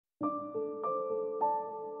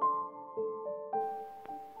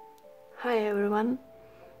Hi everyone!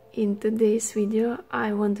 In today's video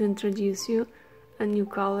I want to introduce you a new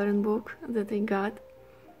coloring book that I got.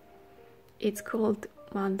 It's called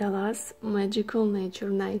Mandala's Magical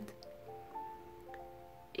Nature Night.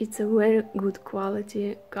 It's a very good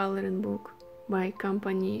quality coloring book by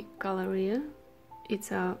company Colorya.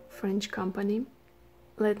 It's a French company.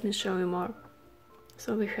 Let me show you more.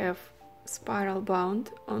 So we have spiral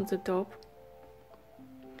bound on the top,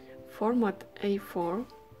 format A4.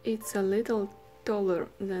 It's a little taller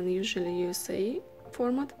than usually USA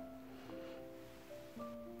format.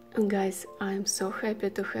 And guys, I'm so happy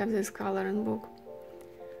to have this coloring book.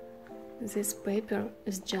 This paper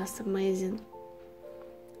is just amazing.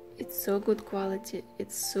 It's so good quality,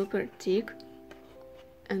 it's super thick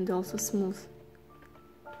and also smooth.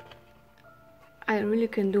 I really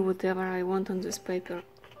can do whatever I want on this paper.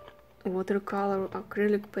 Watercolor,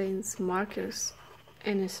 acrylic paints, markers,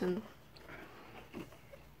 anything.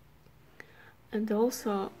 And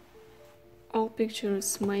also all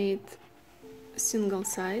pictures made single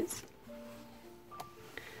size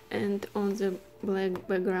and on the black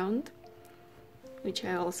background, which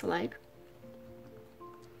I also like.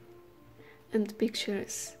 And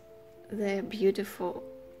pictures, they're beautiful,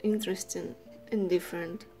 interesting and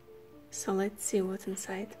different. So let's see what's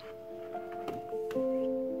inside.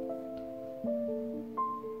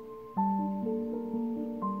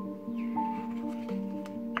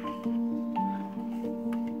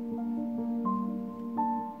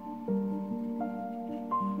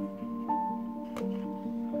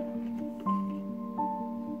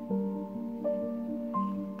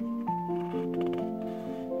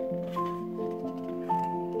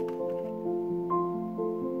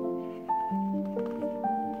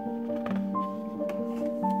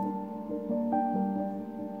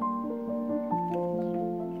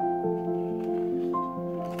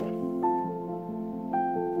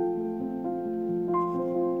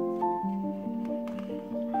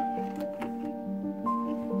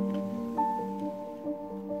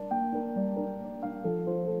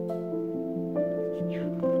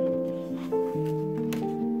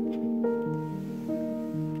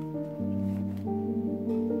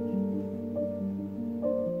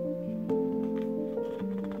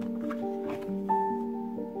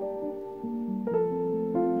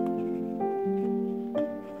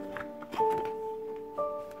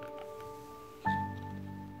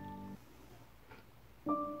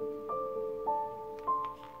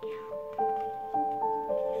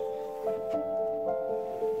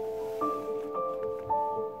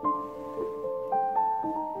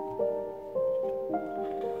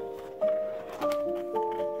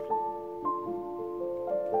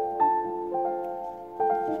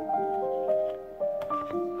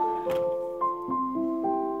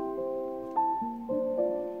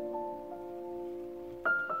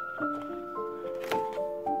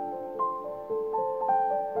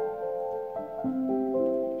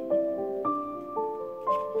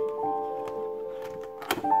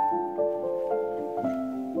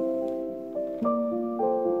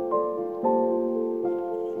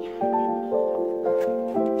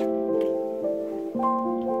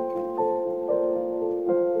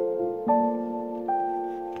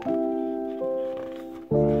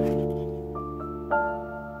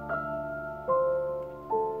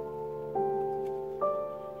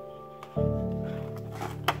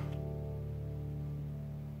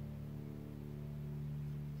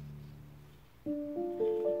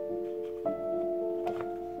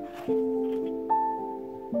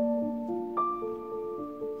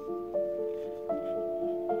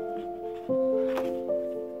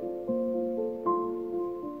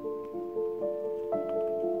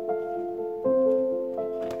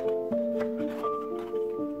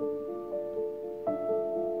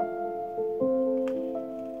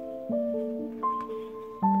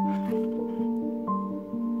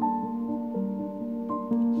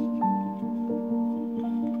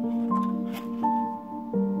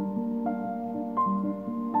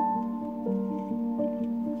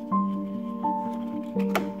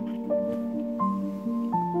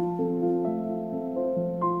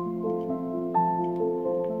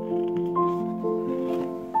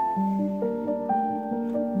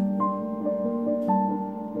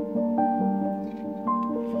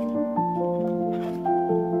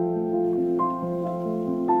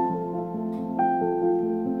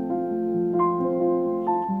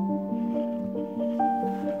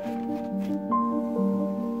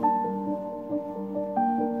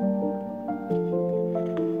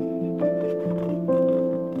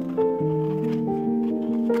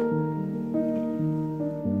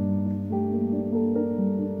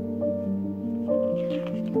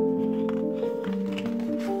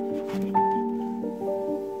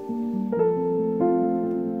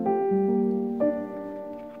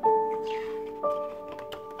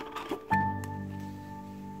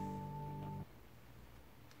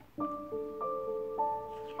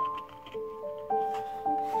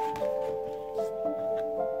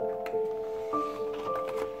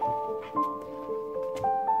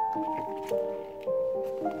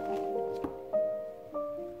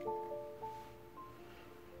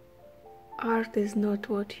 Art is not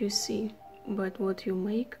what you see, but what you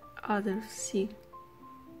make others see.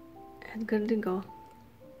 Edgar Degas.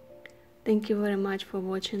 Thank you very much for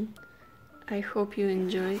watching. I hope you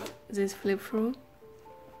enjoyed this flip through.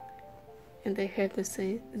 And I have to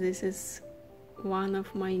say, this is one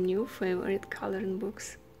of my new favorite coloring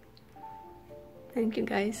books. Thank you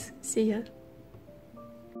guys. See ya.